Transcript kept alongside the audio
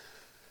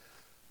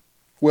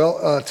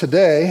Well,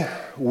 today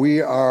we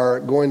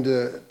are going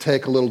to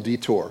take a little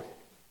detour.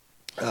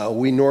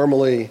 We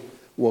normally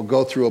will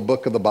go through a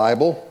book of the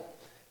Bible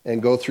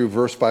and go through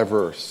verse by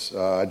verse.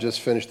 I just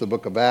finished the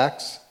book of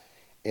Acts,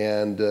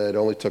 and it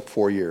only took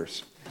 4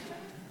 years.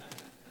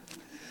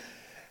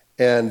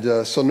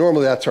 And so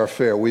normally that's our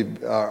fare.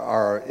 We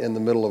are in the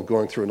middle of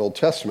going through an Old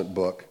Testament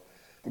book,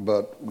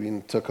 but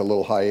we took a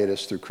little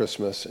hiatus through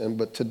Christmas.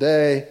 But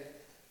today,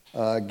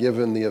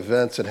 given the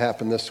events that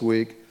happened this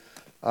week,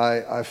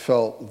 I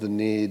felt the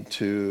need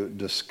to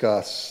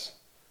discuss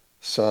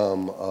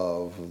some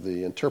of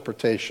the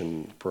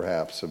interpretation,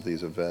 perhaps, of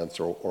these events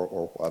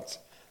or what's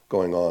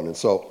going on. And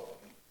so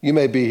you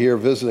may be here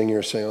visiting,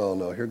 you're saying, oh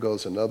no, here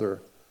goes another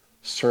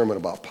sermon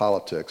about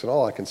politics. And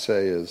all I can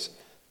say is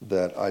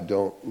that I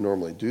don't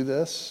normally do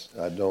this.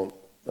 The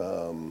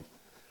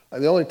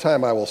only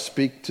time I will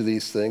speak to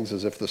these things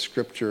is if the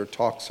scripture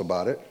talks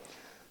about it.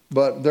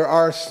 But there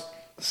are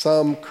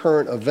some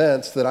current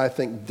events that I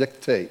think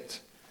dictate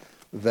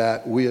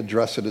that we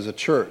address it as a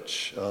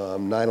church.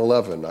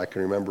 9/11, I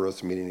can remember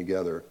us meeting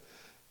together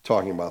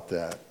talking about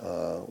that.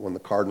 When the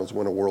Cardinals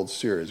win a World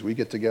Series, we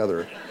get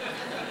together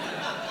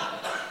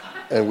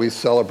and we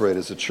celebrate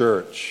as a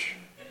church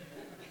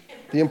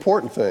the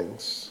important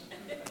things.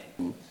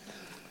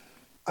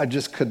 I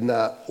just could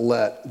not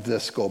let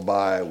this go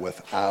by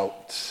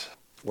without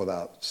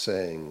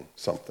saying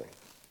something.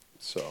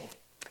 So,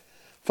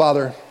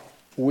 Father,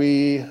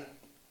 we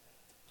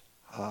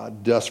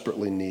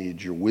desperately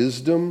need your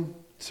wisdom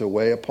to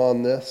weigh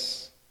upon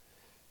this,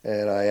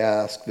 and I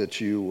ask that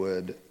you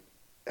would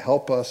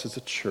help us as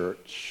a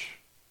church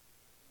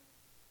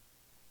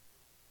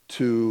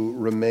to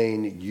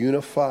remain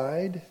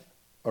unified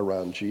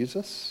around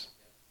Jesus,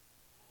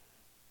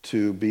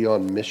 to be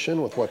on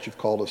mission with what you've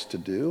called us to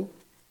do,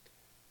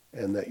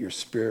 and that your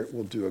Spirit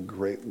will do a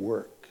great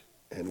work.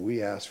 And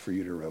we ask for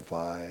you to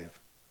revive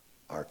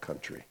our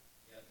country.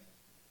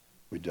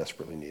 We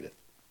desperately need it.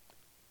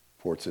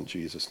 For it's in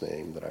Jesus'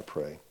 name that I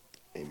pray.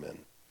 Amen.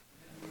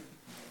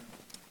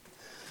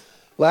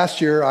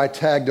 Last year, I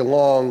tagged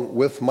along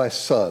with my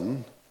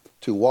son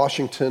to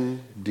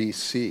Washington,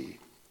 D.C.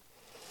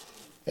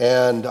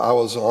 And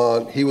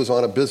he was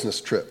on a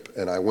business trip,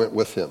 and I went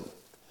with him.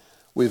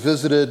 We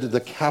visited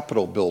the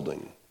Capitol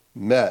building,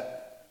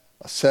 met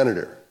a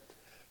senator,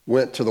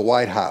 went to the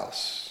White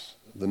House,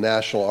 the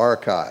National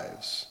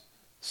Archives,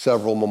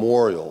 several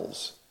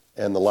memorials,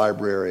 and the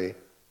Library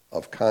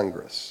of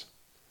Congress.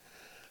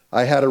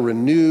 I had a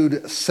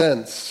renewed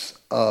sense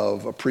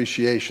of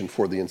appreciation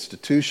for the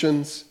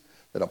institutions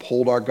that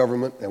uphold our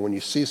government. And when you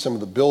see some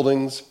of the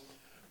buildings,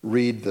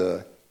 read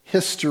the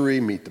history,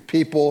 meet the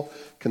people,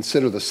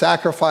 consider the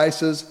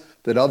sacrifices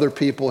that other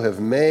people have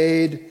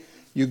made,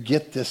 you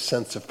get this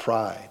sense of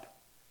pride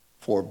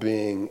for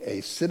being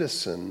a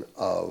citizen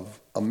of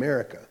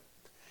America.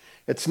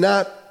 It's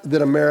not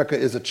that America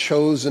is a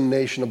chosen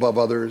nation above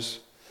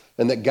others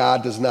and that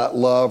God does not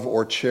love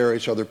or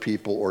cherish other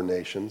people or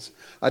nations.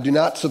 I do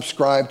not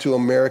subscribe to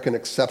American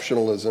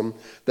exceptionalism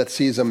that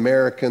sees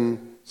Americans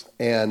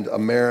and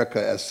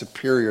America as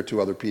superior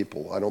to other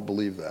people. I don't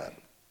believe that.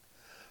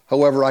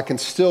 However, I can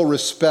still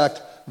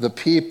respect the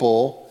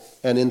people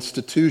and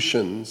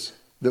institutions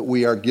that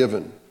we are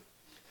given.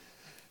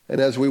 And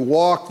as we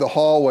walk the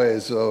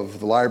hallways of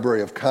the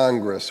Library of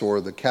Congress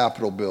or the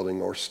Capitol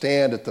building or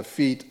stand at the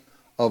feet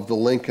of the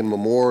Lincoln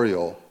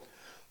Memorial,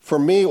 for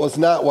me, it was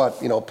not what,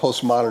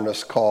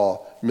 postmodernists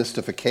call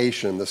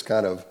mystification, this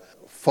kind of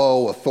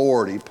faux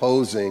authority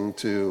posing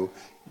to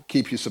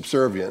keep you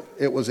subservient.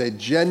 It was a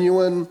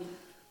genuine,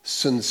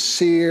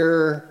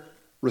 sincere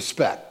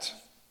respect.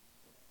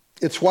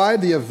 It's why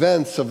the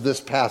events of this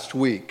past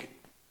week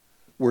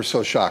were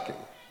so shocking,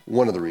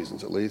 one of the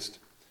reasons at least.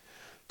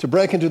 To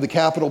break into the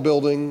Capitol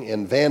building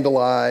and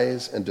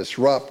vandalize and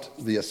disrupt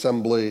the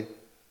assembly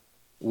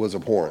was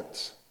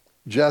abhorrent,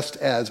 just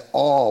as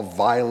all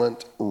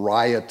violent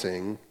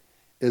rioting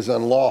is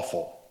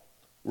unlawful,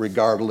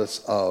 regardless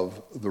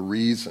of the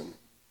reason.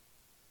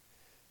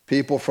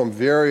 People from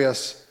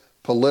various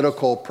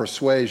political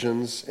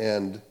persuasions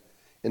and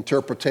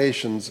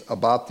interpretations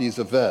about these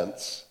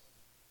events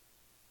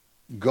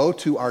go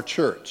to our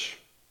church.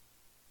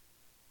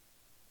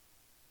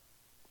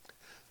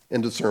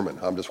 End of sermon.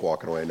 I'm just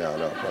walking away now.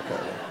 No,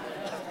 okay.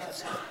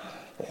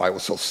 Why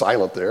was so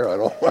silent there? I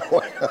don't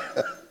know.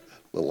 A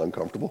little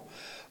uncomfortable.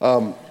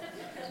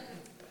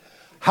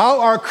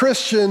 How are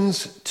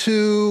Christians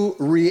to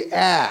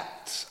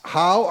react?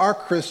 How are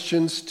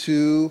Christians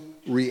to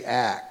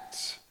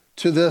react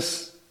to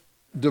this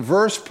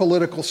diverse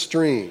political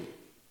stream,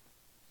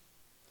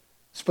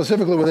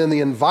 specifically within the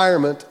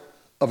environment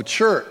of a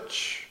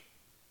church?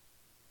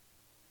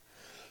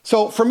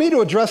 So for me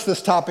to address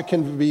this topic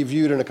can be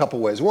viewed in a couple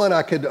ways. One,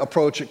 I could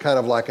approach it kind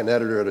of like an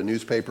editor at a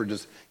newspaper,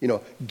 just,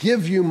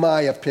 give you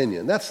my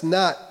opinion. That's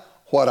not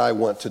what I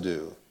want to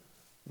do.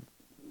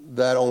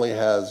 That only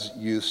has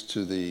use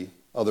to the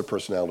other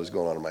personalities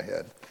going on in my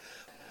head.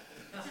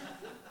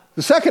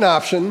 The second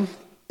option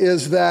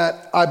is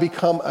that I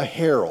become a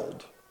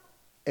herald,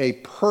 a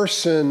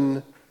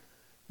person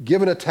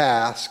given a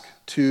task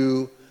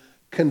to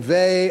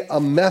convey a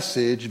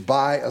message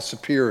by a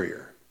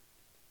superior.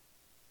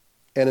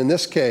 And in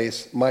this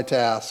case, my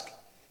task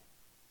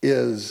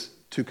is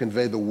to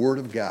convey the Word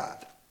of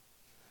God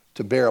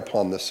to bear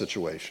upon this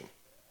situation.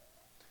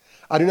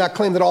 I do not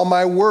claim that all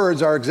my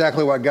words are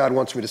exactly what God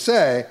wants me to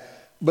say,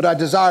 but I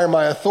desire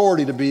my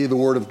authority to be the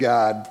Word of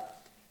God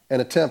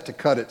and attempt to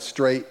cut it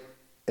straight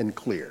and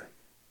clear.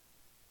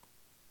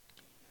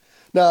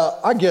 Now,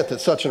 I get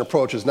that such an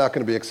approach is not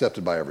going to be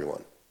accepted by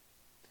everyone.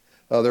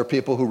 There are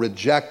people who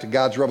reject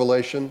God's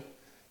revelation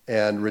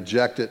and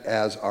reject it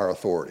as our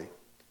authority.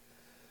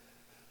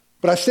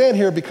 But I stand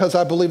here because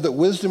I believe that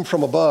wisdom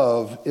from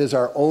above is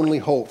our only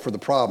hope for the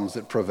problems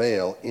that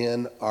prevail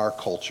in our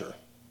culture.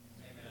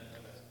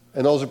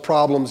 And those are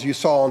problems you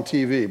saw on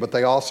TV, but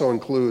they also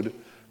include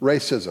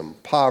racism,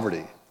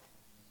 poverty,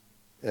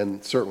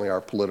 and certainly our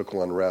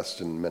political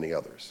unrest and many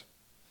others.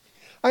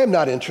 I am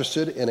not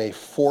interested in a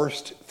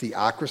forced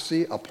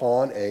theocracy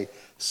upon a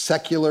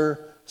secular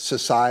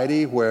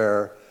society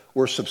where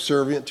we're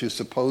subservient to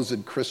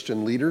supposed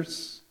Christian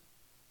leaders.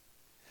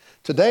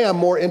 Today, I'm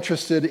more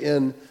interested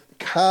in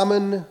the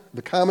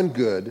common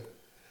good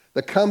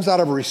that comes out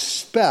of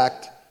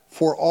respect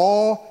for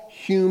all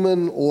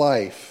human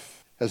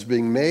life as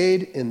being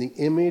made in the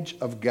image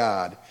of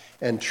God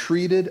and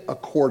treated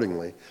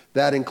accordingly.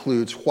 That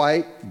includes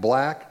white,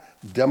 black,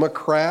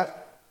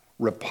 Democrat,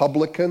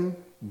 Republican,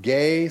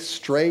 gay,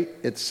 straight,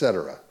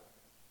 etc.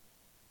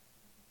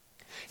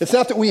 It's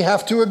not that we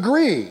have to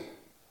agree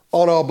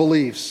on all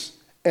beliefs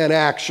and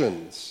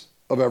actions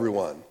of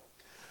everyone,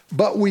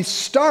 but we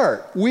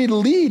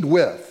lead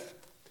with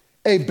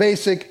a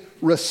basic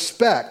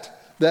respect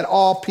that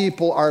all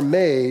people are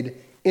made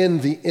in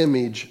the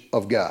image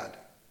of God.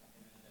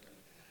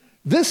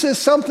 This is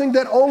something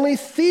that only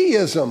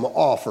theism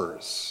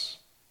offers.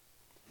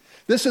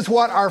 This is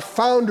what our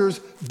founders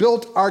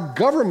built our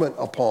government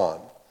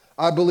upon.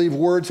 I believe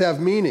words have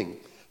meaning,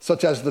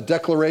 such as the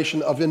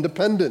Declaration of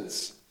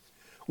Independence.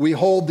 We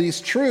hold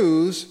these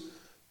truths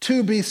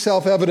to be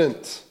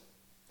self-evident,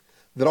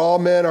 that all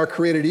men are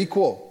created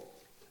equal,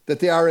 that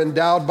they are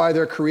endowed by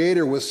their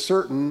Creator with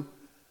certain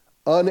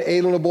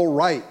unalienable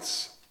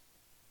rights,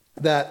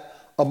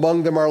 that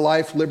among them are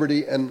life,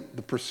 liberty, and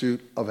the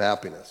pursuit of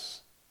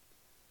happiness.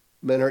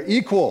 Men are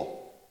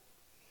equal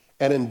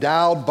and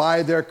endowed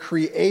by their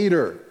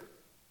Creator.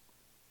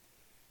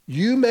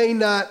 You may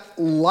not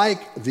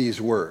like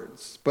these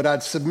words, but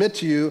I'd submit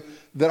to you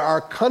that our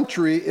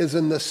country is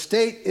in the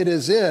state it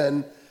is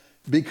in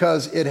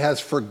because it has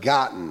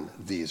forgotten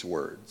these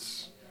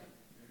words.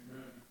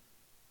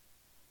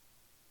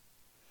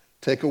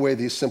 Take away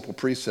these simple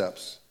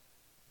precepts.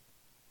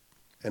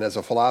 And as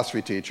a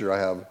philosophy teacher, I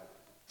have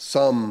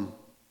some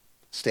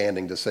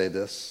standing to say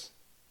this.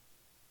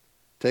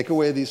 Take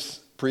away these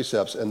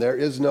precepts, and there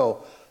is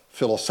no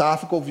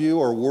philosophical view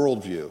or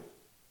worldview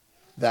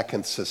that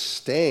can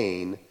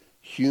sustain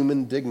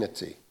human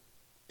dignity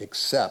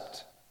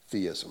except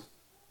theism.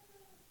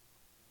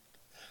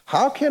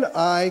 How can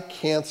I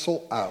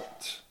cancel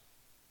out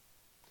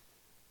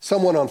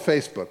someone on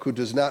Facebook who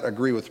does not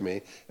agree with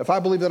me if I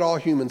believe that all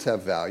humans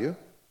have value?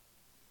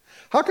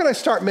 How can I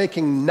start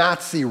making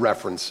Nazi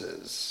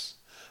references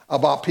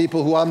about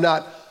people who I'm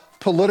not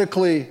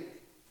politically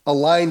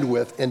aligned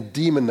with and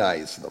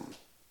demonize them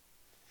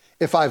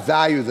if I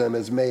value them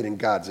as made in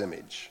God's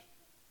image?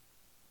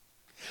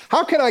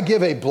 How can I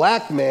give a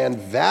black man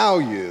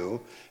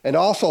value and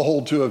also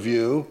hold to a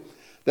view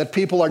that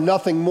people are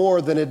nothing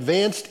more than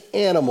advanced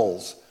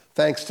animals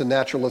thanks to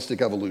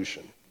naturalistic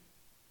evolution?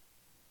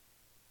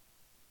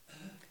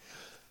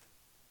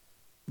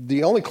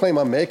 The only claim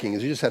I'm making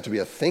is you just have to be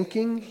a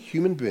thinking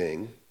human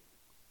being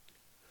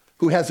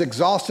who has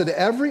exhausted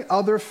every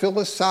other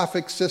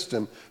philosophic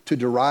system to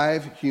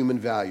derive human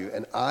value.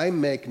 And I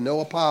make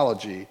no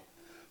apology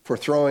for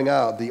throwing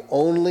out the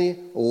only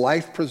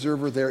life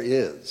preserver there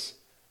is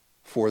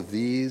for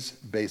these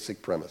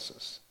basic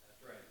premises.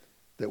 That's right.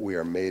 That we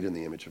are made in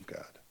the image of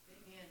God.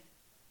 Amen.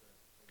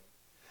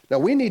 Now,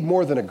 we need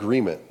more than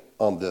agreement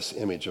on this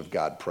image of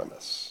God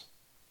premise.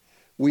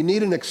 We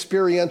need an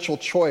experiential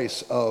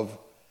choice of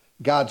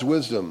God's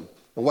wisdom.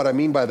 And what I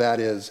mean by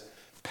that is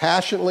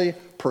passionately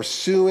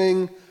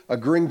pursuing,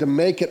 agreeing to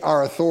make it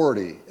our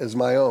authority as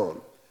my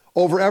own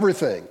over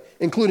everything,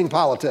 including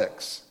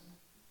politics.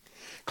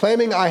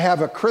 Claiming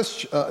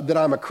that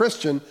I'm a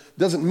Christian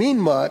doesn't mean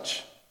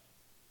much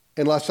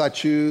unless I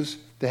choose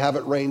to have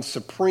it reign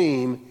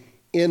supreme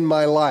in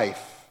my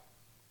life,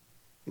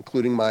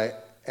 including my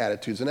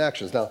attitudes and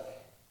actions. Now,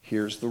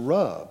 here's the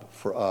rub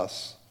for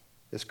us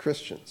as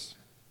Christians.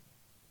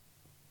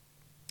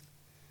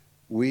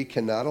 We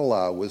cannot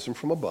allow wisdom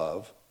from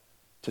above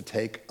to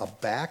take a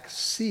back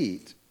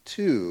seat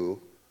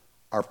to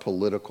our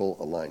political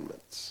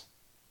alignments.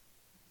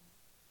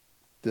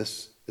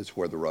 This is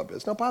where the rub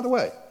is. Now, by the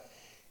way,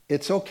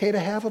 it's okay to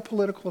have a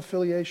political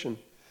affiliation.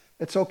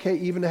 It's okay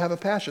even to have a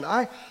passion.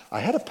 I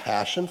had a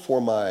passion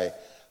for my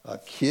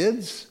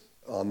kids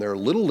on their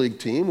little league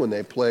team when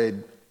they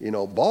played,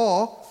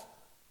 ball,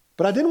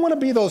 but I didn't want to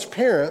be those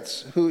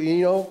parents who,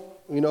 you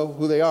know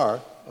who they are,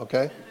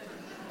 okay?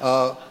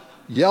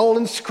 Yelling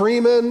and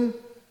screaming,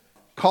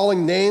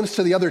 calling names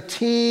to the other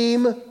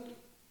team,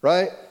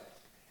 right?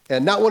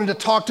 And not wanting to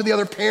talk to the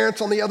other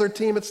parents on the other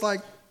team. It's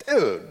like,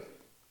 dude,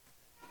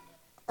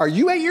 are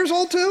you 8 years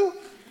old too?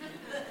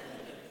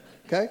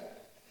 Okay?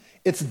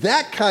 It's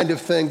that kind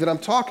of thing that I'm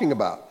talking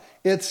about.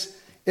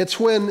 It's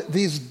when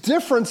these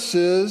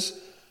differences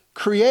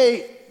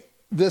create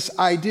this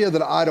idea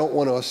that I don't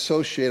want to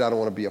associate, I don't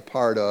want to be a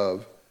part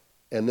of,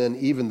 and then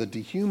even the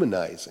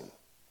dehumanizing.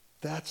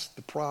 That's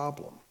the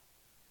problem.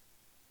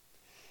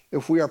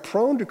 If we are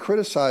prone to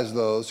criticize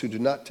those who do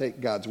not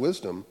take God's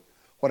wisdom,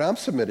 what I'm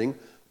submitting,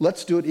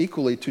 let's do it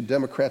equally to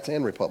Democrats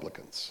and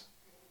Republicans.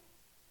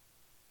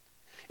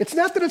 It's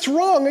not that it's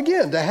wrong,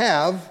 again, to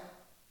have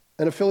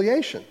an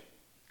affiliation.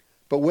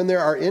 But when there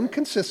are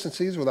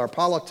inconsistencies with our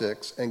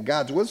politics and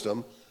God's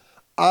wisdom,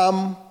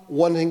 I'm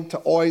wanting to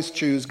always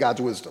choose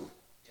God's wisdom.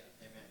 Yeah,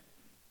 amen.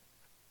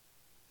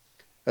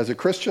 As a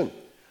Christian,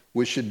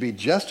 we should be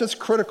just as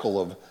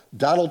critical of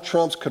Donald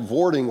Trump's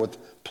cavorting with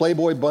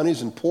Playboy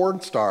bunnies and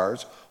porn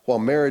stars while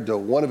married to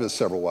one of his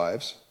several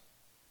wives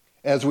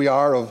as we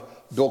are of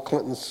Bill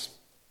Clinton's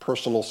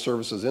personal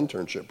services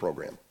internship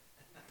program.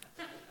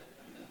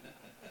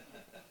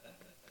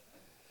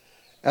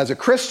 As a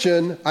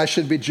Christian, I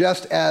should be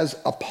just as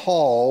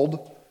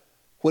appalled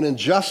when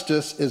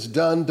injustice is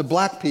done to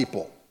black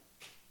people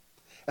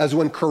as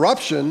when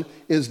corruption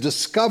is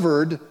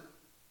discovered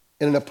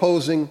in an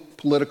opposing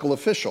political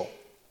official.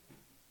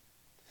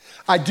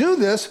 I do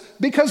this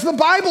because the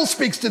Bible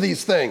speaks to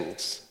these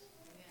things.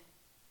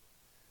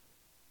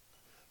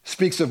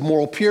 Speaks of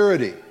moral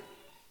purity,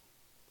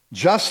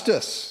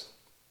 justice,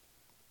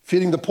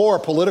 feeding the poor,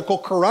 political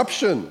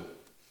corruption.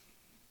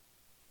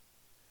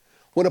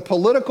 When a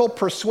political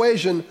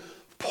persuasion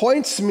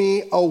points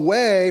me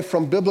away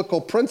from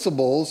biblical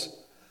principles,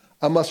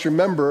 I must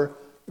remember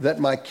that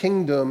my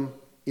kingdom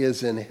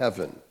is in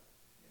heaven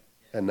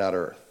and not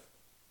earth.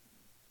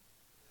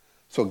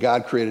 So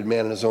God created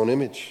man in his own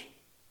image.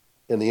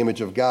 In the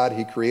image of God,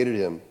 he created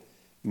him.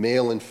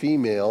 Male and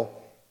female,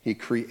 he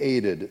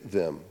created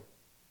them.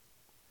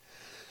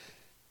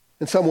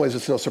 In some ways,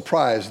 it's no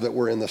surprise that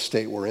we're in the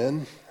state we're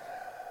in.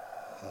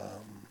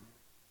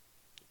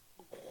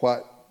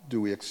 What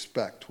do we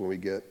expect when we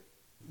get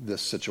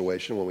this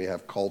situation, when we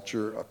have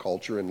a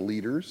culture and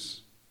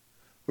leaders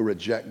who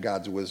reject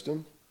God's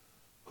wisdom,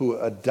 who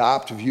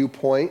adopt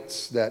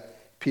viewpoints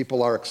that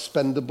people are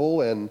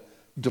expendable and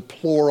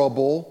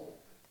deplorable,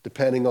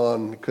 depending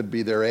on, it could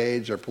be their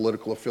age, their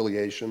political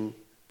affiliation,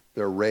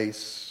 their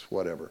race,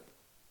 whatever.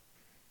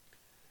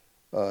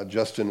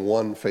 Just in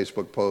one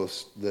Facebook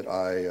post that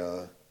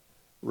I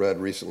read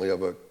recently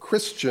of a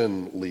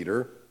Christian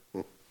leader,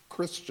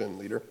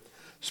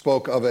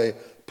 spoke of a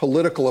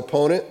political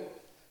opponent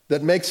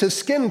that makes his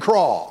skin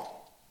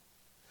crawl.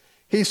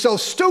 He's so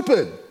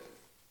stupid,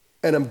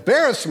 an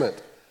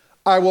embarrassment.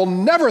 I will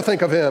never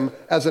think of him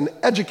as an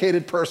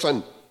educated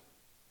person,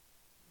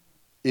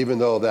 even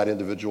though that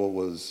individual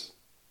was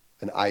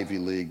an Ivy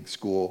League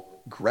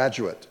school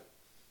graduate.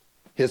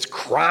 His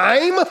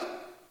crime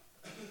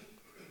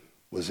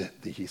was that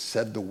he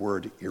said the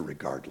word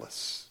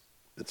irregardless.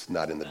 It's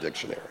not in the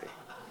dictionary.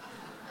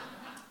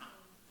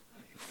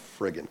 You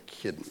friggin'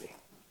 kidding me.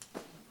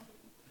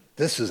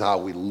 This is how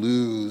we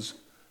lose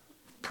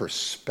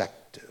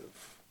perspective.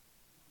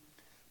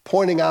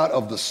 Pointing out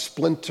of the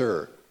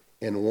splinter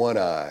in one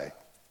eye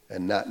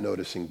and not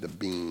noticing the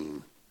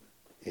beam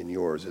in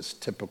yours is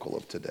typical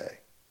of today.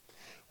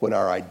 When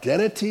our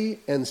identity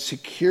and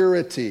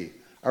security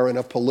are in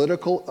a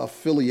political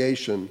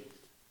affiliation,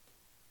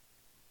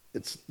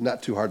 it's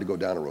not too hard to go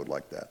down a road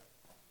like that.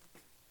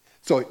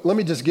 So let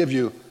me just give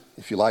you,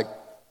 if you like,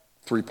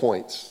 3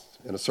 points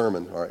in a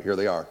sermon. All right, here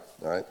they are.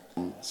 All right.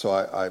 So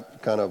I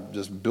kind of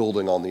just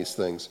building on these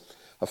things.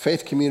 A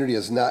faith community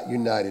is not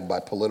united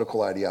by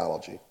political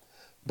ideology,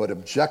 but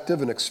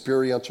objective and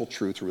experiential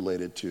truth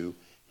related to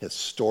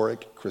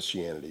historic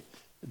Christianity.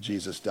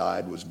 Jesus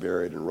died, was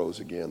buried, and rose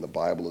again. The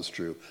Bible is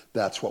true.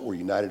 That's what we're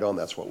united on.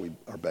 That's what we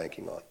are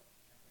banking on.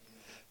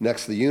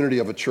 Next, the unity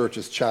of a church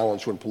is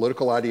challenged when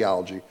political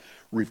ideology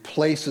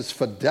replaces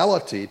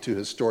fidelity to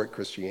historic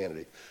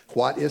Christianity.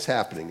 What is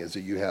happening is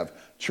that you have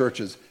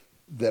churches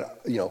that,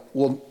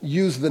 will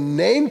use the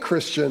name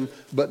Christian,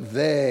 but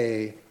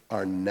they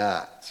are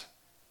not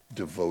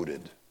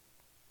devoted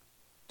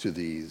to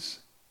these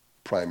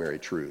primary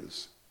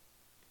truths.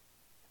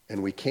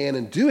 And we can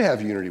and do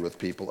have unity with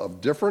people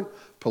of different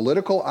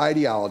political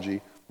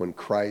ideology when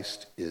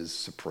Christ is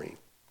supreme.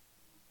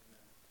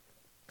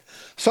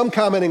 Some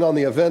commenting on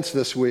the events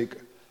this week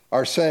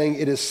are saying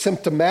it is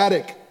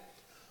symptomatic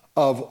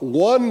of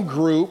one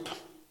group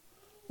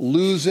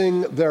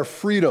losing their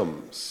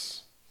freedoms.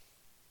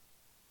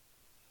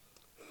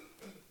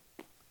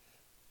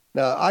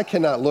 Now, I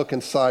cannot look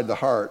inside the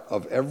heart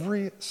of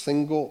every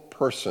single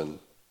person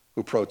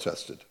who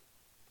protested.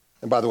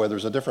 And by the way,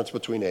 there's a difference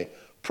between a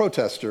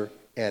protester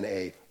and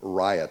a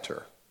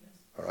rioter,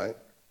 all right?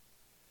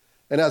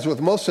 And as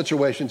with most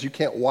situations, you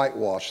can't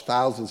whitewash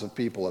thousands of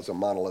people as a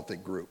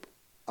monolithic group.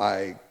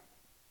 I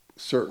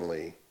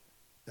certainly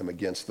am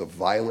against the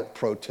violent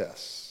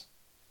protests.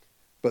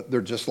 But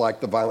they're just like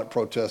the violent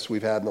protests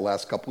we've had in the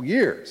last couple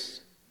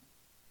years.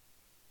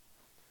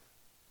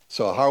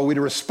 So how are we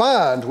to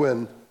respond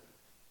when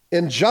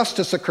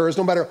injustice occurs,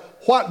 no matter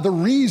what the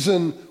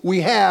reason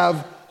we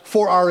have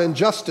for our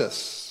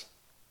injustice?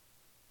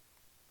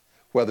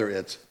 Whether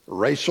it's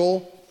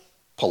racial,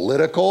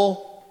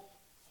 political,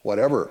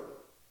 whatever.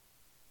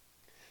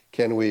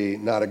 Can we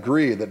not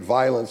agree that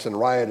violence and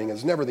rioting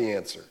is never the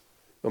answer,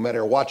 no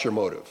matter what your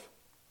motive?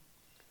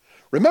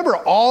 Remember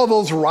all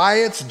those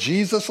riots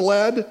Jesus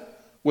led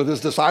with his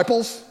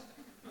disciples?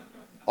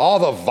 All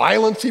the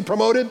violence he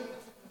promoted?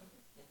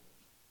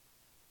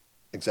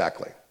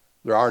 Exactly.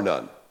 There are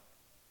none.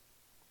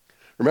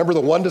 Remember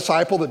the one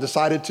disciple that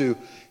decided to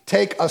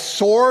take a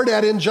sword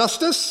at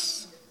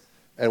injustice?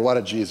 And what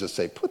did Jesus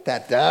say? Put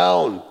that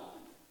down.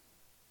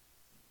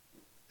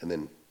 And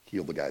then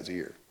heal the guy's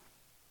ear.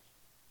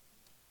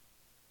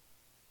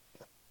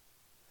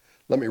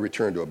 Let me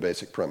return to a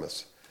basic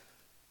premise.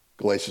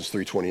 Galatians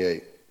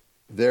 3:28.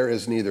 There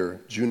is neither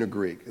Jew nor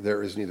Greek.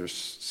 There is neither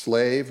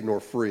slave nor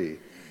free.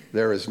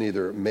 There is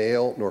neither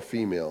male nor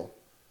female,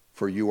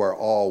 for you are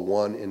all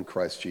one in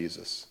Christ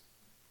Jesus.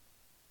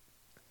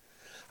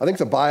 I think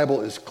the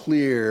Bible is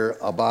clear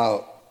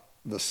about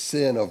the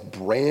sin of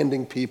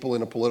branding people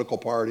in a political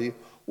party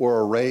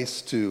or a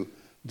race to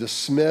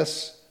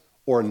dismiss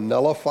or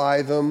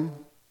nullify them.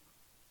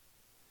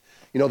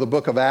 You know, the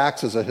book of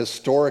Acts is a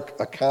historic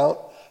account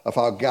of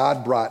how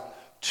God brought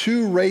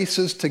two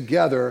races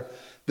together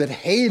that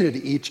hated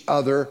each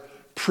other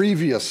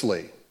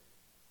previously.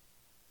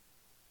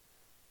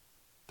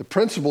 The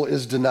principle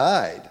is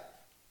denied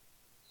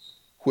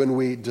when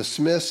we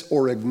dismiss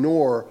or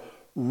ignore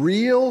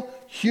real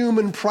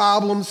human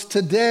problems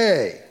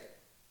today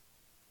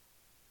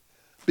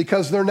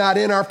because they're not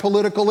in our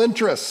political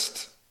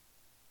interest.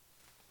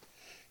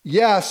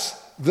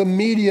 Yes, the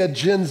media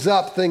gins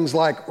up things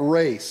like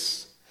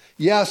race.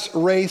 Yes,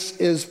 race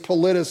is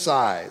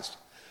politicized.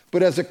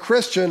 But as a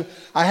Christian,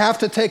 I have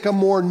to take a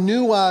more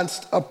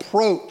nuanced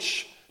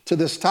approach to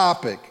this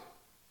topic.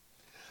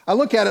 I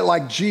look at it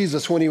like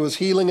Jesus when he was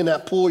healing in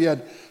that pool. He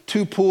had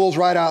two pools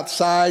right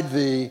outside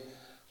the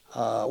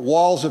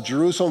walls of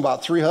Jerusalem,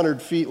 about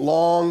 300 feet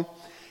long.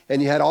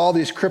 And you had all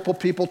these crippled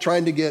people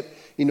trying to get,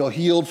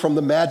 healed from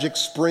the magic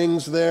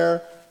springs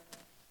there.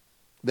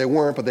 They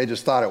weren't, but they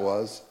just thought it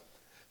was.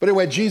 But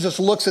anyway, Jesus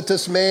looks at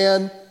this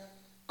man,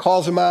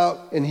 calls him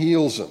out, and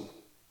heals him.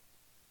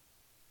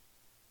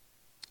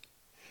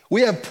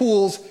 We have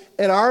pools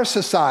in our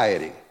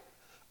society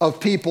of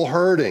people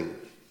hurting,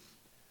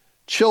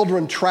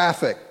 children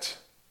trafficked,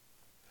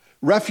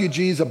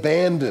 refugees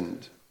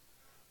abandoned,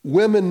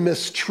 women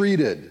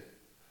mistreated,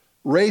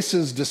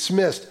 races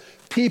dismissed,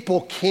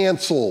 people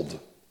canceled.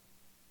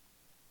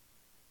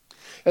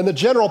 And the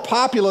general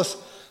populace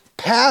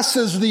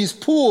passes these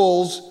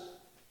pools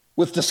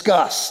with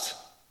disgust.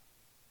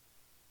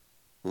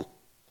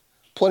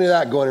 Plenty of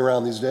that going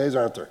around these days,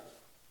 aren't there?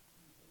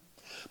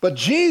 But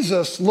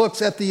Jesus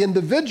looks at the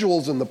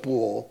individuals in the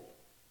pool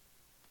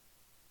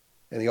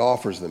and he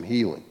offers them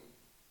healing.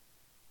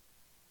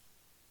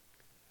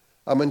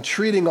 I'm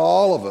entreating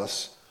all of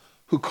us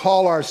who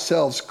call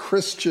ourselves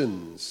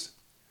Christians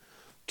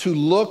to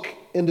look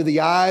into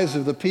the eyes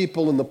of the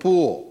people in the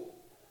pool,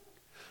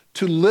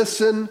 to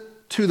listen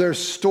to their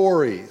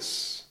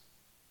stories,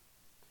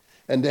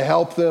 and to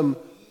help them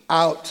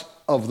out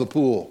of the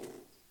pool.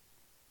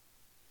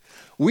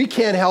 We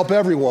can't help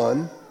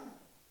everyone,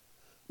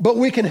 but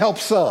we can help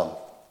some.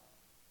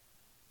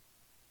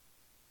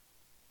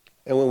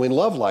 And when we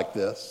love like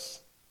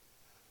this,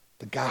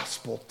 the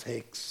gospel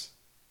takes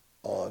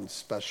on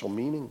special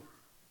meaning,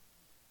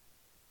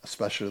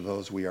 especially to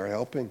those we are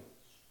helping.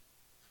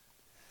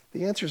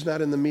 The answer is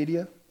not in the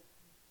media.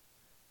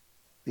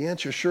 The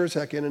answer sure as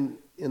heck in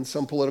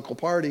some political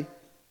party,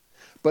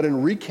 but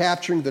in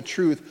recapturing the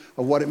truth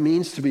of what it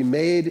means to be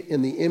made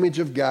in the image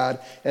of God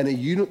and the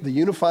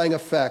unifying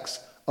effects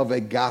of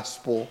a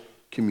gospel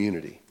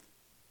community.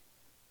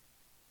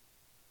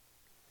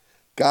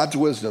 God's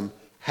wisdom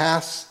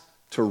has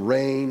to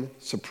reign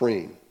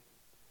supreme.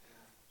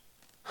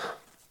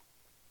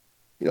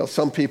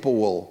 Some people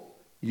will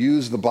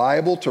use the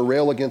Bible to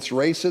rail against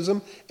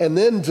racism and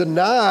then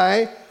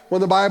deny when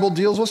the Bible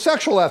deals with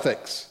sexual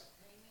ethics.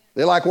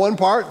 They like one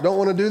part, don't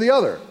want to do the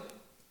other.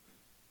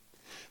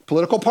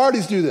 Political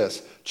parties do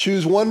this.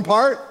 Choose one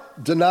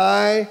part,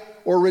 deny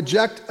or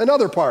reject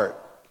another part.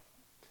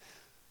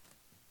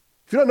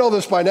 If you don't know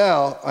this by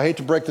now, I hate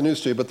to break the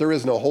news to you, but there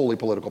is no holy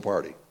political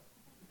party.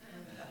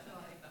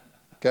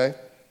 Okay?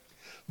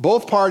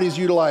 Both parties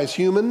utilize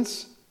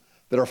humans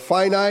that are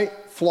finite,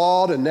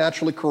 flawed, and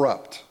naturally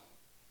corrupt.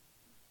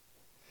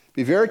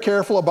 Be very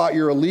careful about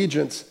your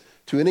allegiance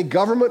to any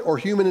government or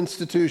human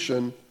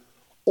institution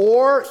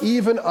or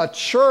even a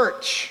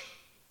church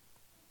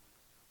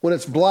when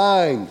it's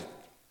blind.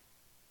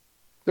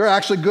 There are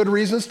actually good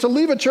reasons to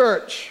leave a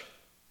church.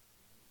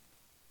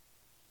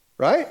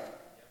 Right?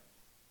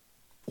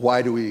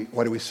 Why do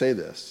we say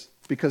this?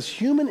 Because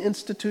human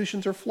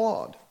institutions are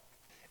flawed.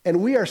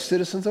 And we are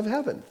citizens of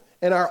heaven.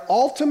 And our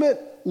ultimate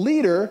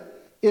leader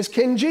is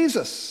King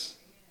Jesus.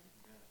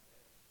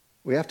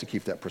 We have to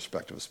keep that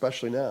perspective,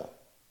 especially now.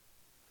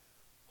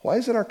 Why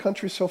is it our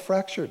country so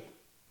fractured?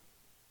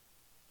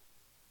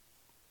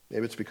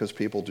 Maybe it's because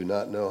people do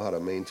not know how to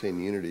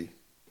maintain unity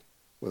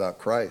without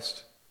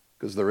Christ,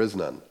 because there is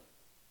none.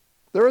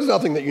 There is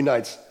nothing that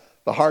unites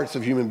the hearts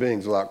of human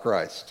beings without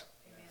Christ.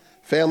 Amen.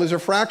 Families are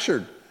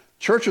fractured.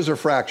 Churches are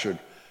fractured.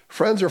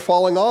 Friends are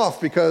falling off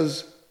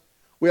because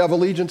we have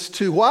allegiance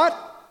to what?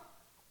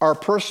 Our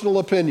personal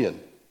opinion.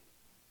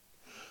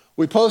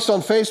 We post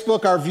on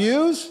Facebook our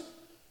views,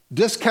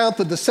 discount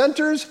the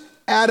dissenters,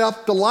 add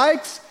up the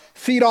likes,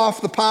 feed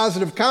off the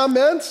positive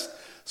comments.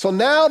 So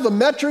now the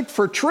metric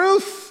for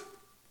truth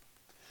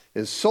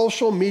is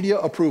social media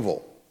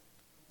approval.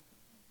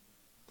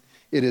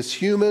 It is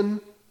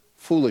human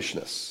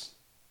foolishness.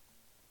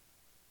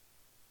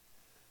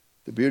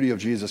 The beauty of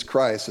Jesus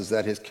Christ is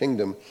that his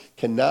kingdom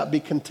cannot be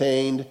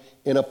contained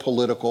in a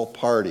political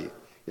party.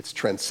 It's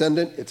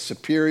transcendent, it's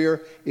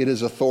superior, it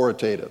is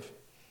authoritative.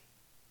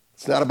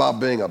 It's not about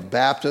being a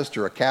Baptist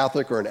or a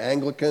Catholic or an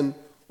Anglican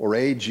or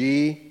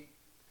AG,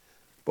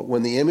 but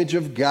when the image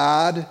of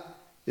God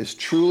is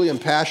truly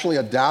and passionately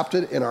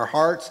adopted in our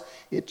hearts,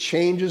 it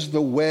changes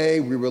the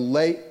way we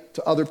relate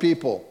to other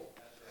people.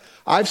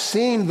 I've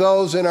seen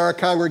those in our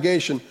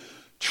congregation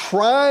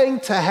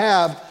trying to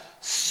have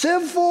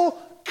civil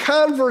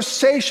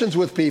conversations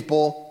with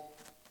people,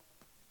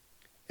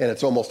 and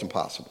it's almost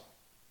impossible.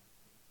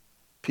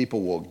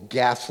 People will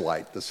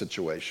gaslight the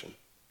situation.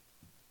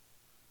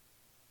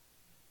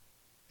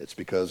 It's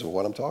because of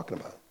what I'm talking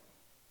about.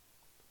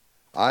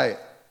 I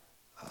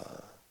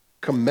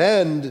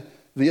commend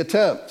the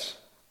attempt,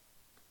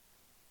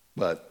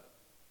 but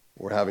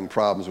we're having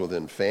problems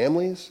within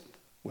families,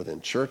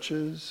 within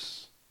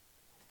churches,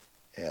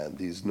 and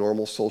these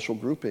normal social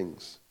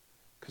groupings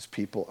because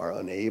people are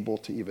unable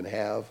to even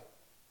have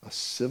a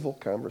civil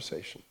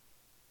conversation.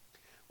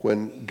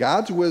 When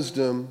God's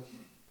wisdom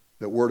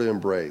that we're to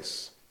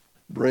embrace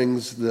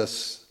brings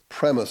this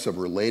premise of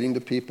relating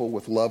to people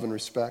with love and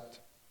respect,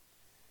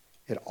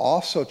 it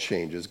also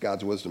changes,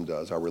 God's wisdom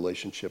does, our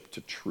relationship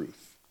to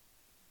truth.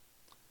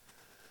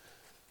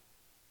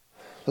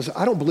 Listen,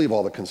 I don't believe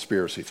all the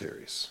conspiracy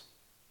theories.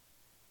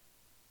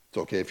 It's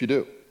okay if you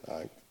do.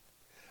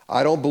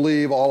 I don't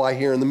believe all I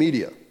hear in the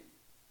media.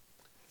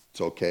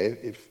 It's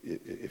okay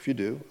if you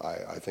do.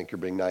 I think you're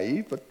being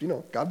naive, but,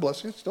 God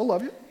bless you. Still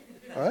love you.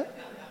 All right?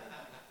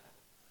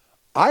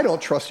 I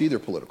don't trust either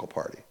political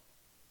party.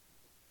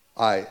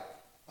 I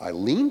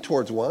lean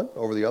towards one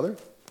over the other,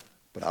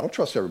 but I don't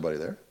trust everybody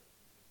there.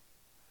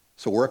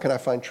 So where can I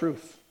find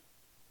truth?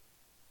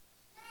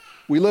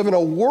 We live in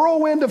a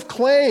whirlwind of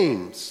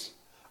claims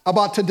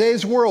about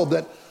today's world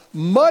that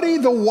muddy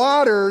the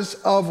waters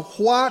of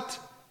what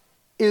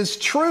is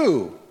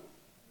true.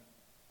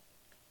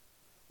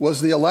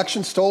 Was the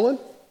election stolen?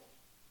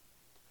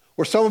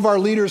 Were some of our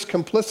leaders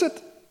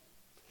complicit?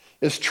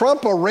 Is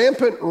Trump a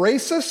rampant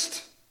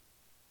racist?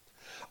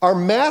 Are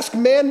mask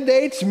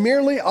mandates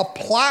merely a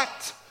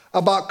plot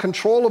about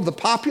control of the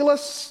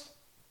populace?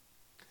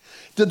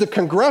 Did the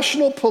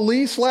congressional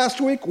police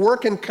last week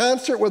work in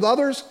concert with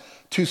others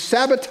to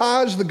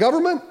sabotage the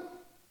government?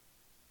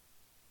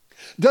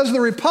 Does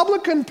the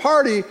Republican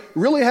Party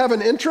really have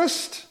an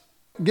interest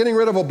in getting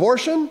rid of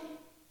abortion?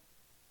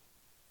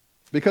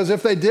 Because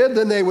if they did,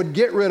 then they would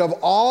get rid of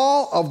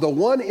all of the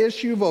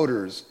one-issue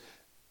voters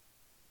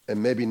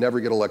and maybe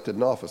never get elected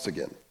in office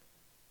again.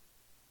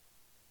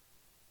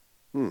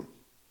 When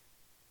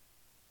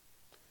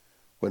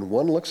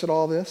one looks at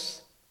all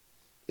this,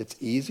 it's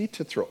easy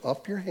to throw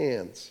up your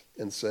hands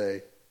and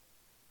say,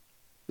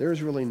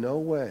 there's really no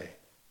way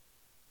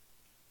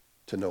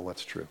to know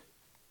what's true.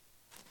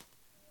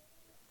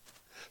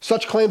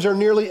 Such claims are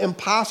nearly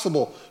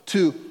impossible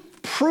to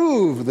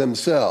prove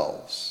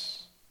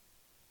themselves.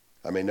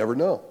 I may never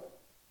know.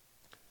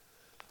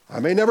 I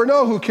may never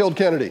know who killed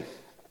Kennedy.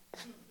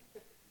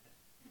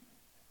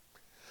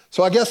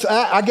 So I guess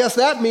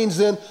that means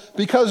then,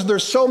 because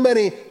there's so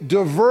many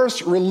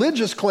diverse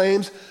religious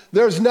claims,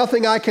 there's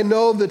nothing I can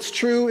know that's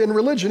true in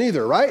religion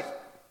either, right?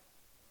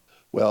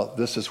 Well,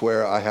 this is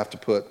where I have to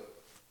put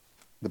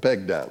the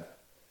peg down.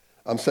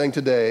 I'm saying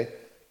today,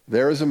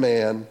 there is a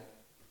man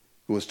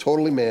who was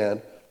totally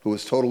man, who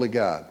was totally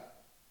God.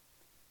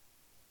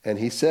 And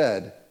he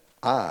said,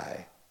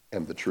 I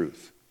am the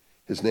truth.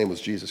 His name was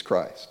Jesus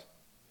Christ.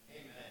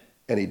 Amen.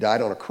 And he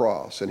died on a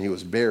cross, and he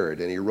was buried,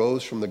 and he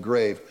rose from the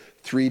grave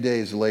 3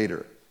 days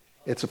later.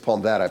 It's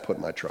upon that I put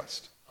my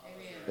trust.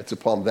 Amen. It's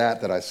upon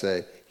that I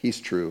say,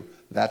 he's true,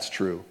 that's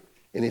true.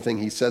 Anything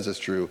he says is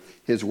true,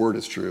 his word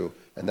is true,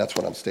 and that's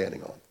what I'm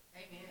standing on.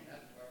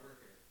 Amen.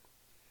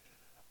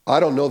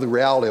 I don't know the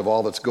reality of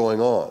all that's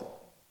going on,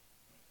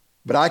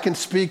 but I can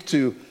speak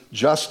to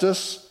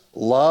justice,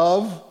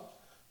 love,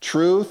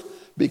 truth,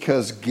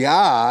 because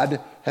God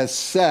has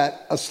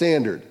set a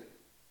standard.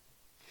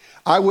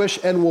 I wish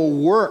and will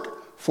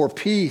work for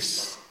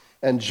peace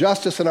and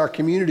justice in our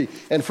community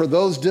and for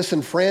those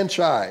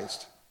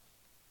disenfranchised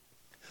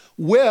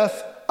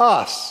with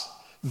us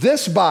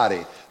This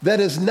body that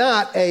is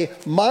not a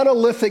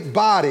monolithic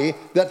body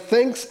that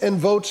thinks and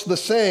votes the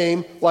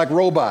same like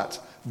robots,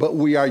 but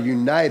we are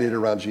united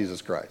around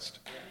Jesus Christ.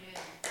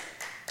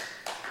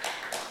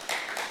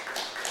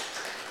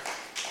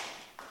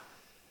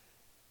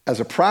 As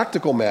a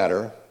practical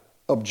matter,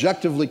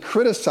 objectively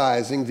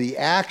criticizing the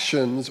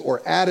actions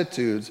or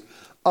attitudes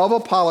of a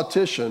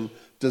politician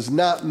does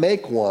not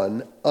make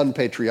one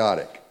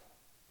unpatriotic.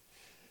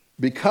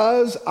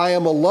 Because I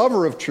am a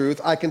lover of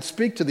truth, I can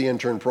speak to the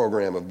intern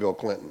program of Bill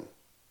Clinton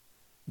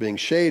being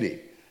shady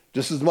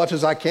just as much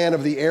as I can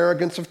of the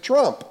arrogance of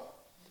Trump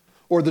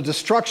or the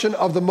destruction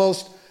of the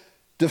most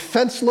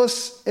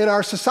defenseless in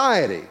our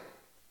society,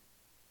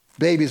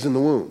 babies in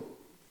the womb.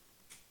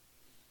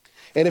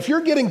 And if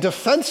you're getting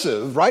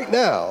defensive right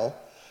now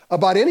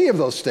about any of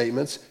those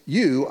statements,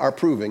 you are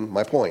proving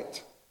my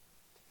point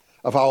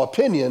of how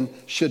opinion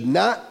should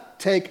not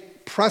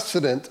take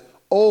precedent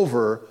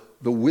over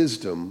the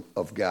wisdom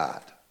of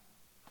God.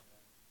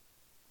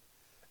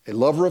 A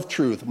lover of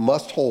truth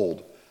must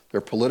hold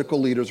their political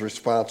leaders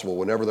responsible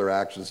whenever their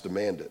actions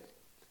demand it,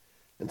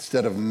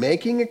 instead of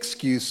making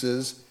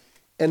excuses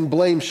and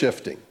blame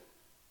shifting.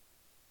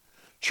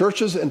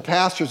 Churches and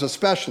pastors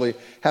especially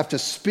have to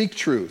speak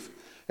truth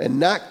and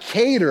not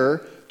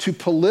cater to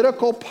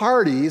political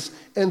parties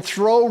and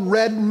throw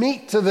red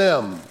meat to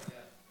them.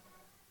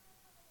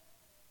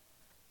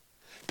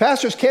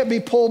 Pastors can't be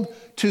pulled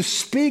to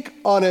speak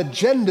on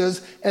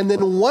agendas and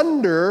then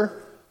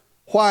wonder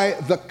why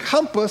the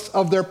compass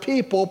of their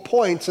people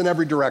points in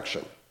every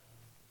direction.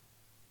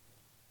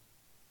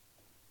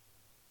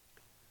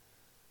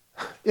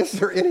 Is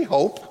there any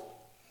hope?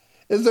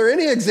 Is there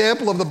any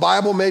example of the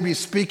Bible maybe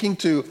speaking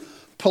to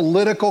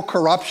political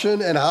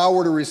corruption and how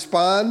we're to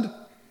respond?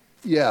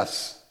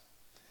 Yes.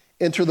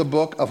 Enter the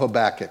book of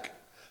Habakkuk.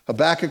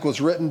 Habakkuk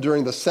was written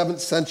during the 7th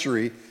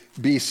century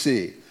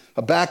BC.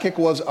 Habakkuk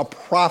was a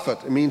prophet.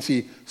 It means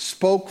he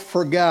spoke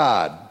for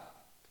God.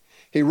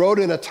 He wrote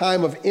in a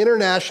time of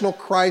international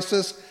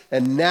crisis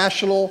and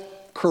national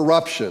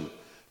corruption.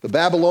 The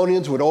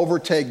Babylonians would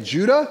overtake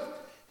Judah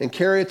and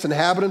carry its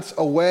inhabitants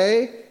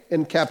away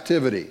in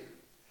captivity.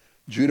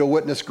 Judah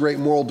witnessed great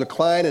moral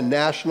decline and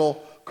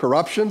national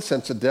corruption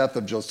since the death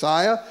of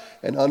Josiah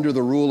and under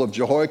the rule of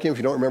Jehoiakim. If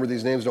you don't remember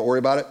these names, don't worry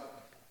about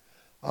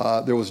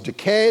it. There was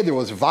decay, there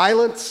was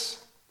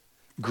violence,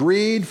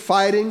 greed,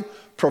 fighting,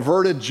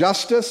 perverted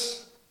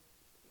justice.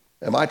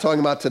 Am I talking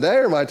about today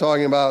or am I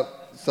talking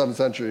about 7th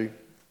century?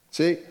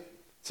 See,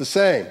 it's the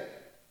same.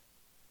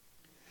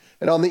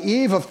 And on the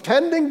eve of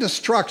pending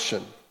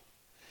destruction,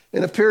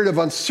 in a period of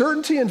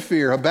uncertainty and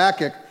fear,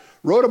 Habakkuk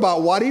wrote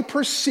about what he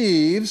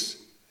perceives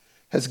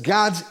as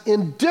God's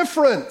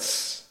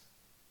indifference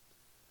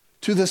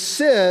to the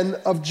sin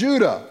of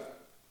Judah.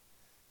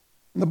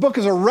 And the book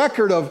is a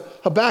record of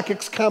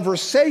Habakkuk's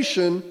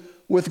conversation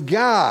with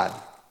God.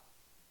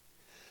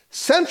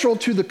 Central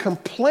to the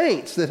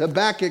complaints that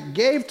Habakkuk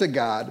gave to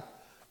God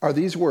are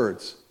these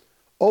words: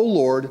 "O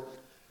Lord,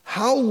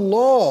 how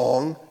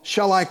long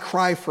shall I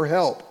cry for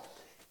help,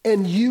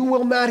 and you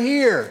will not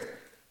hear?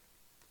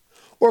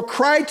 Or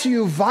cry to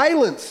you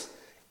violence,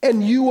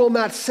 and you will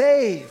not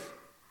save?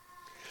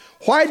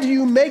 Why do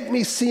you make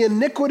me see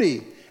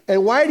iniquity,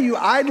 and why do you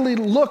idly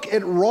look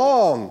at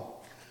wrong?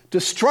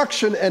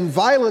 Destruction and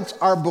violence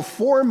are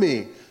before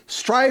me.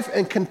 Strife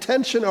and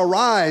contention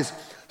arise.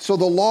 So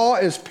the law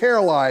is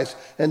paralyzed,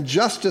 and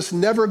justice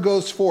never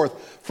goes forth.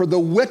 For the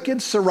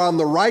wicked surround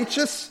the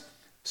righteous,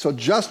 so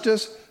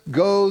justice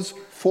goes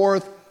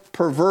forth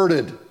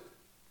perverted."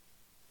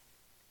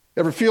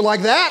 Ever feel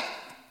like that?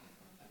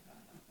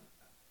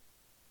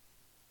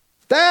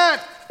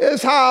 That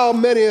is how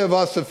many of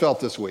us have felt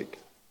this week.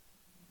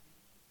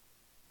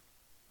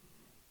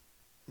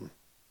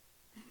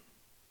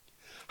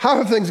 How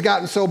have things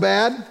gotten so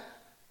bad?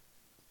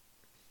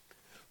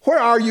 Where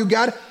are you,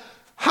 God?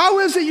 How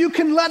is it you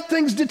can let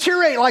things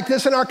deteriorate like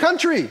this in our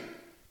country?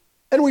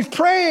 And we've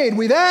prayed,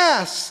 we've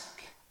asked.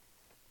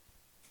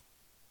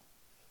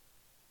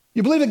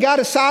 You believe that God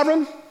is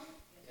sovereign?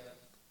 Yes.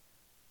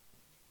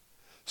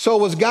 So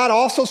was God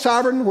also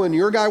sovereign when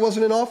your guy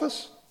wasn't in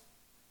office?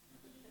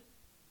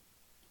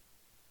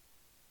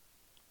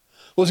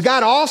 Was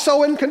God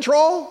also in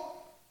control?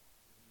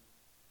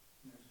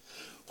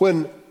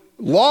 When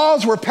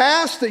laws were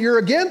passed that you're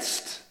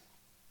against?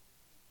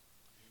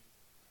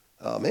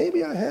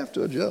 Maybe I have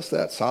to adjust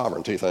that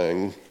sovereignty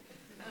thing.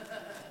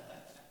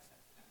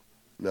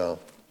 No.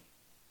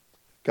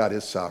 God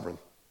is sovereign.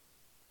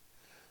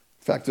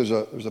 In fact, there's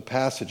a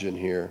passage in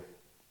here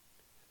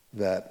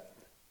that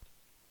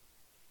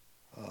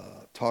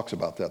talks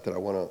about that I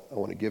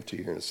want to give to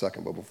you here in a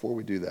second. But before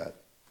we do that,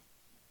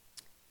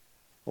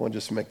 I want to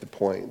just make the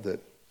point that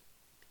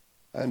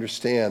I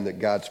understand that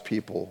God's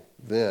people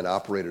then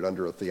operated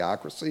under a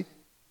theocracy,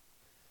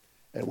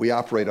 and we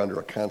operate under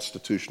a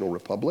constitutional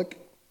republic.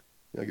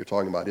 You know, you're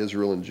talking about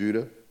Israel and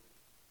Judah.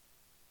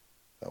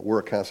 We're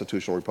a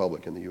constitutional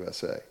republic in the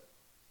USA.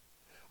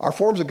 Our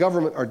forms of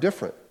government are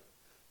different,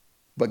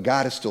 but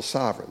God is still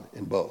sovereign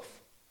in both.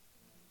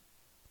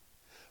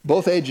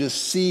 Both ages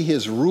see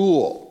his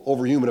rule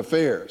over human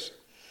affairs.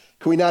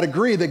 Can we not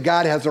agree that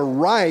God has a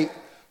right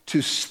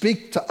to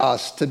speak to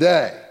us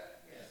today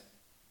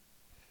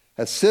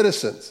as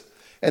citizens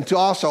and to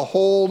also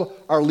hold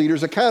our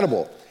leaders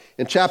accountable?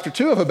 In chapter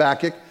 2 of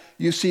Habakkuk,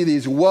 you see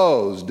these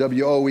woes,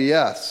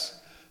 W-O-E-S.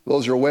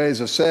 Those are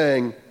ways of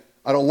saying,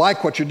 I don't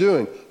like what you're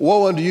doing.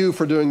 Woe unto you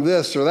for doing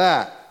this or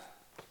that.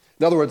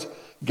 In other words,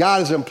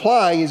 God is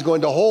implying he's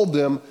going to hold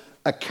them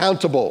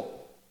accountable.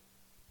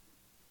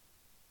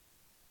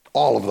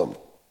 All of them.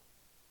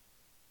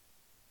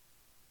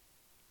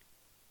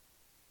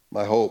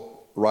 My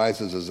hope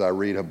rises as I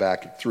read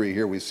Habakkuk 3.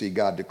 Here we see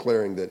God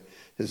declaring that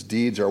his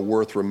deeds are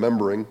worth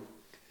remembering. It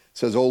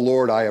says, O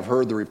Lord, I have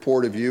heard the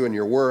report of you and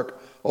your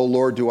work. O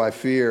Lord, do I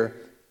fear.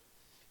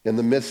 In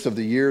the midst of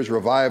the years,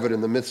 revive it.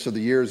 In the midst of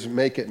the years,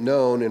 make it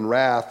known. In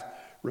wrath,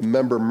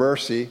 remember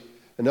mercy.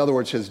 In other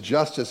words, his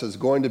justice is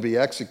going to be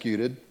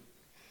executed.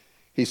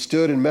 He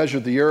stood and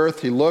measured the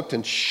earth. He looked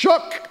and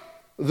shook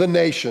the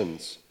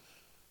nations.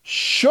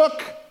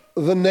 Shook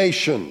the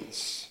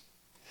nations.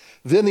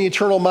 Then the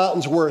eternal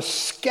mountains were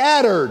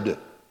scattered.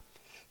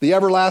 The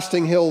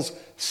everlasting hills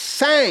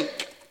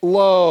sank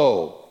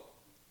low.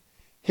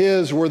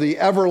 His were the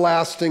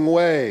everlasting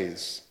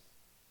ways.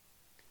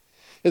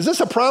 Is this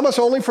a promise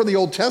only for the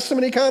Old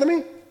Testament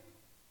economy?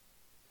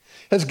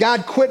 Has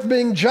God quit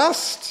being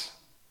just?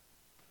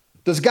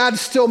 Does God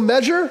still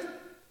measure?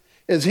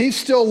 Is he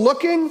still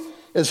looking?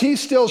 Is he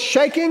still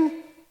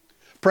shaking?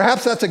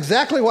 Perhaps that's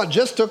exactly what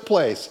just took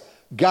place.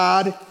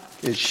 God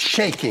is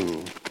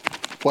shaking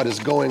what is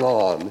going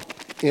on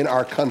in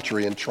our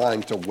country and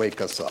trying to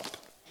wake us up.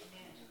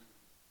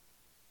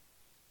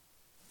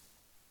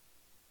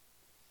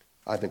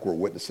 I think we're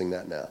witnessing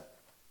that now.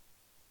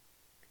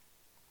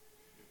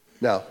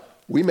 Now,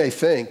 we may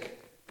think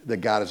that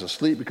God is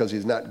asleep because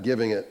he's not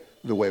giving it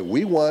the way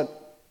we want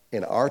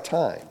in our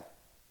time.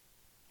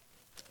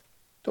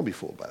 Don't be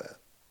fooled by that.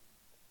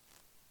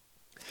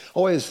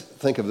 Always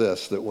think of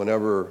this, that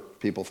whenever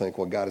people think,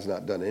 well, God has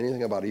not done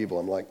anything about evil,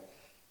 I'm like,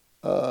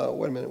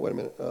 wait a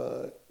minute.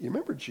 You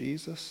remember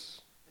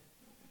Jesus?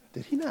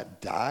 Did he not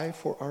die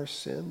for our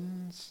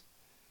sins?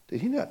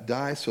 Did he not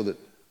die so that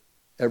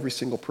every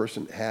single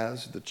person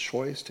has the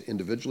choice to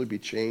individually be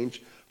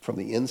changed from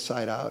the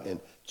inside out and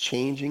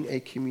changing a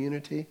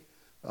community?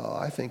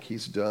 I think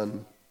he's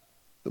done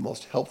the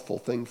most helpful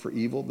thing for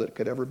evil that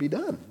could ever be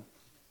done.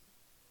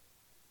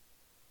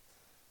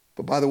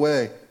 But by the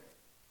way,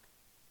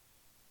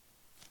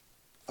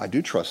 I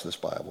do trust this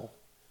Bible,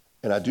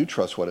 and I do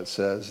trust what it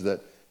says,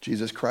 that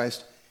Jesus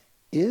Christ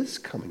is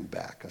coming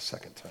back a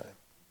second time.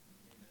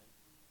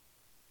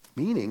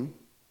 Meaning,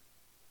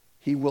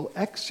 he will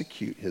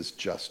execute his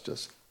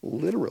justice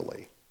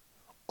literally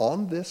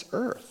on this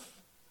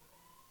earth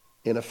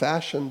in a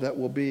fashion that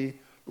will be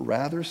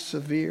rather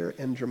severe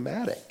and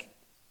dramatic.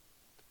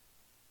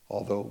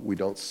 Although we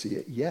don't see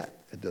it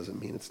yet, it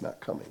doesn't mean it's not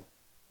coming.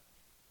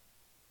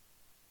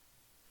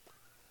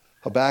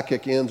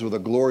 Habakkuk ends with a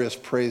glorious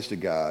praise to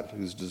God,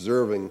 who's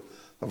deserving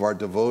of our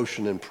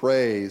devotion and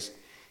praise,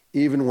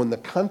 even when the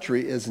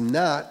country is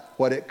not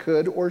what it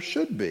could or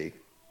should be.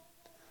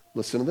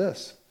 Listen to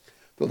this.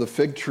 Though the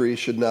fig tree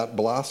should not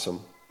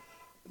blossom,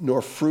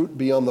 nor fruit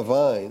be on the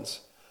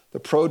vines, the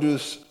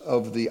produce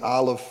of the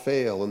olive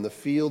fail, and the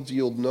fields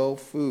yield no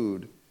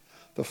food,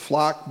 the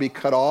flock be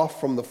cut off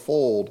from the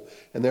fold,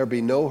 and there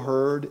be no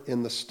herd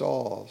in the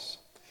stalls.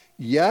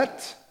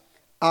 Yet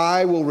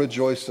I will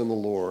rejoice in the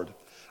Lord.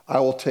 I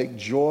will take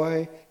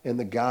joy in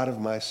the God of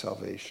my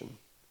salvation.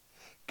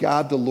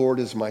 God the Lord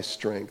is my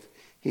strength.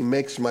 He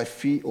makes my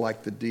feet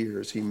like the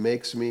deer's. He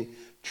makes me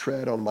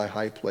tread on my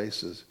high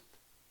places.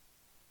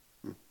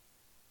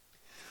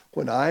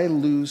 When I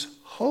lose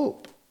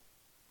hope,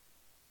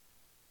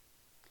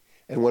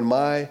 and when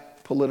my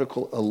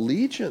political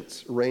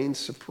allegiance reigns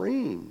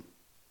supreme,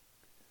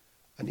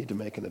 I need to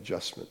make an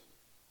adjustment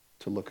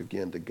to look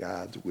again to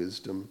God's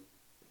wisdom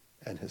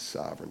and his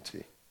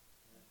sovereignty.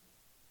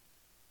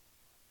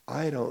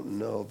 I don't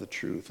know the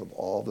truth of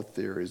all the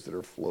theories that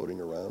are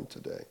floating around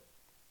today.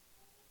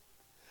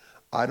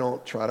 I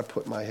don't try to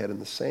put my head in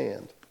the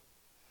sand,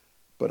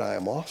 but I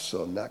am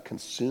also not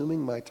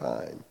consuming my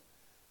time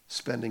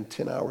spending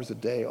 10 hours a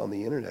day on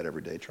the internet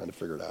every day trying to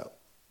figure it out.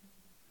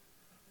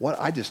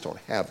 I just don't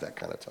have that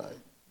kind of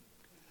time.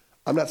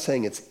 I'm not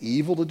saying it's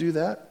evil to do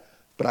that,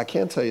 but I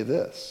can tell you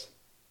this.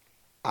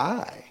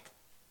 I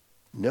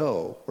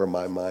know where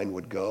my mind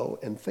would go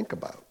and think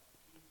about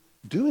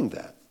doing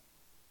that.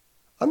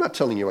 I'm not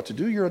telling you what to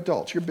do. You're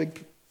adults. You're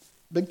big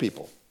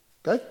people,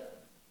 okay?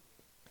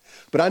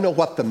 But I know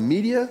what the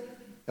media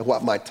and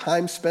what my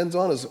time spends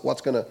on is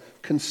what's going to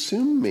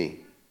consume me,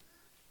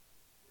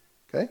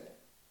 okay?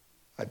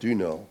 I do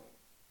know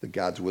that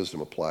God's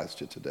wisdom applies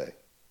to today.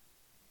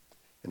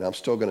 And I'm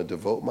still going to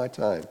devote my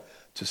time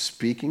to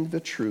speaking the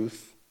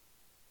truth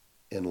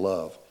in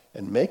love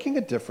and making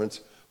a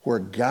difference where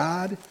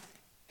God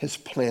has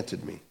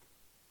planted me,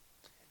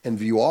 and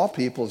view all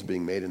people as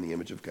being made in the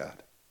image of God.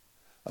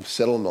 I'm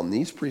settling on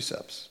these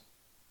precepts.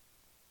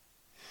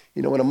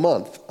 In a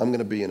month, I'm going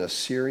to be in a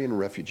Syrian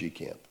refugee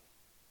camp.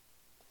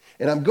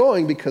 And I'm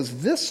going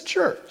because this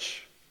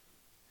church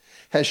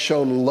has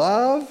shown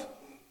love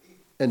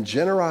and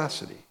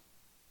generosity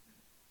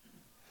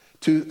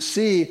to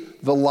see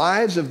the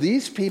lives of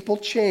these people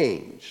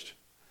changed,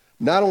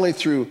 not only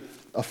through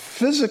a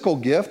physical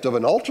gift of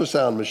an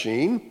ultrasound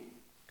machine,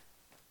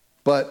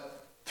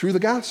 but through the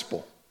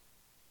gospel.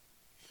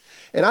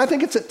 And I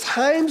think it's at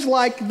times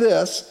like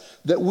this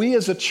that we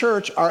as a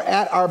church are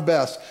at our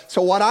best.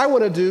 So what I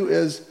want to do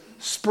is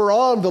spur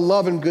on the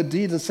love and good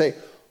deeds and say,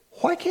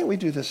 why can't we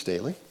do this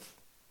daily?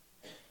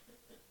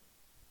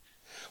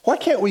 Why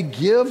can't we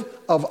give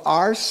of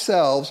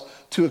ourselves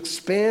to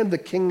expand the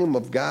kingdom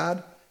of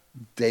God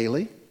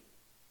daily?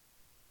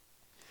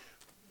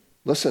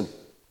 Listen,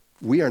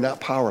 we are not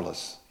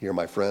powerless here,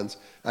 my friends.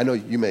 I know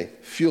you may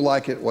feel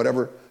like it,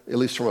 whatever, at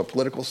least from a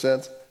political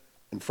sense.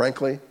 And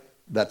frankly,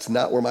 that's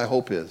not where my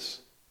hope is.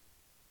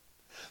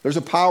 There's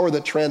a power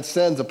that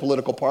transcends a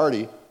political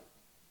party.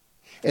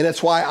 And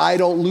that's why I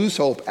don't lose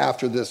hope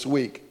after this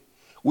week.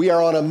 We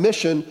are on a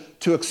mission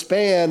to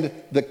expand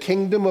the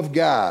kingdom of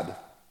God.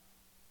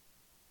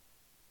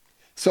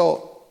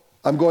 So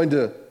I'm going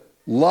to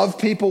love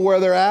people where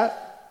they're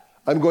at.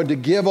 I'm going to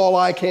give all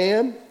I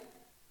can.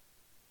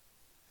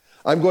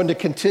 I'm going to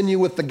continue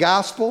with the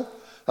gospel.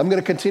 I'm going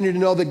to continue to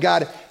know that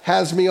God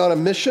has me on a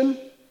mission.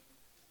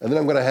 And then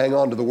I'm going to hang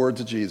on to the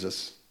words of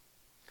Jesus.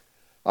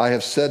 I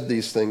have said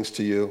these things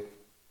to you,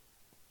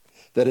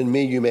 that in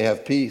me you may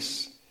have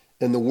peace.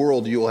 In the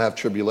world you will have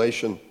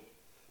tribulation.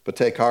 But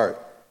take heart,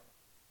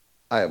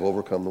 I have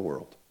overcome the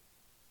world.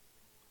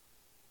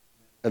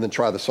 And then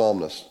try the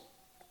psalmist.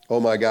 Oh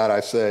my God,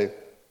 I say,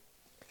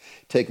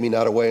 take me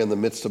not away in the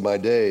midst of my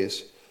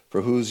days,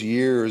 for whose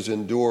years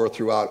endure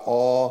throughout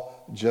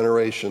all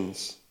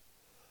generations.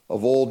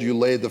 Of old you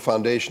laid the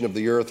foundation of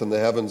the earth, and the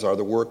heavens are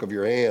the work of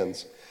your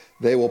hands.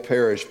 They will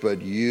perish,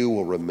 but you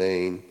will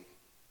remain.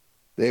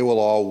 They will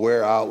all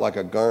wear out like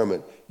a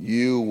garment.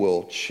 You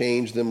will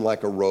change them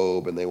like a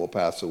robe, and they will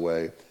pass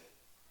away.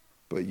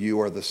 But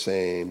you are the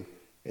same,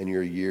 and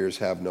your years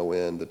have no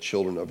end. The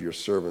children of your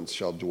servants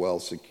shall dwell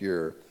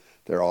secure.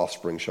 Their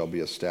offspring shall be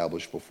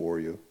established before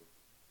you.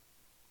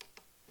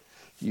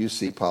 You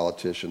see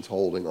politicians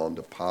holding on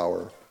to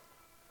power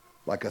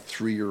like a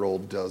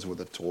 3-year-old does with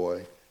a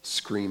toy,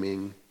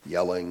 screaming,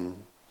 yelling,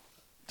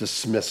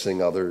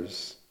 dismissing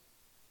others,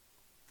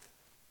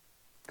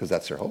 because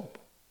that's their hope.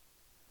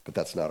 But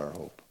that's not our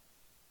hope.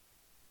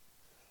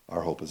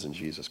 Our hope is in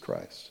Jesus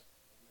Christ.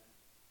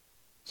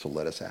 So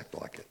let us act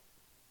like it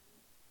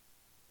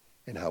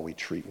in how we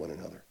treat one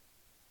another,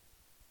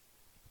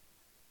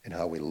 in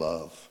how we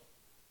love,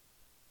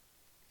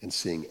 in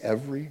seeing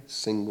every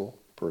single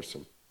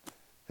person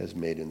as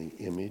made in the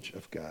image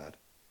of God,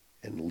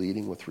 and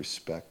leading with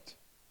respect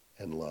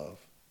and love,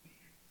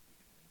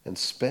 and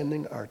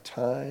spending our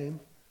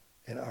time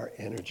and our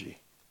energy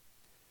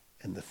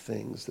in the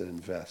things that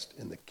invest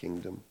in the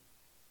kingdom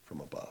from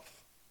above.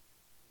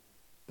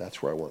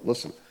 That's where I want.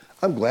 Listen,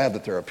 I'm glad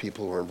that there are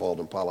people who are involved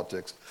in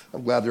politics.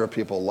 I'm glad there are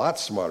people a lot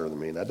smarter than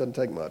me, and that doesn't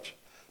take much,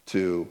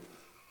 to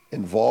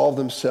involve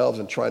themselves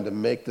in trying to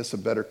make this a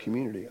better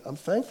community. I'm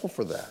thankful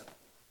for that.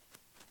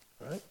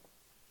 Right?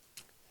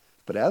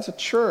 But as a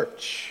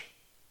church,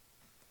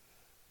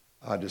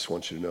 I just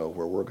want you to know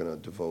where we're going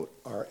to devote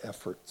our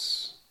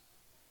efforts.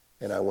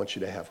 And I want you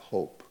to have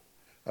hope.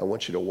 I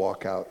want you to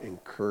walk out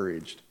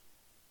encouraged.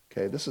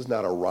 Okay, this is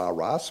not a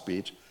rah-rah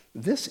speech.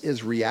 This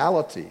is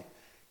reality.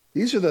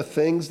 These are the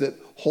things that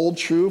hold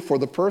true for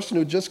the person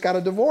who just got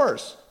a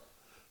divorce,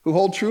 who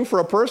hold true for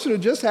a person who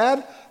just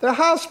had their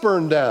house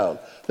burned down,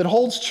 that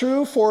holds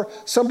true for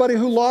somebody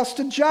who lost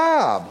a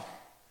job.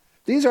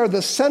 These are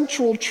the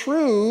central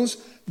truths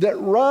that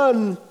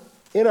run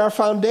in our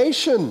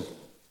foundation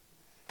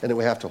and that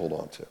we have to hold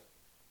on to.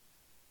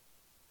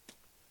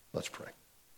 Let's pray.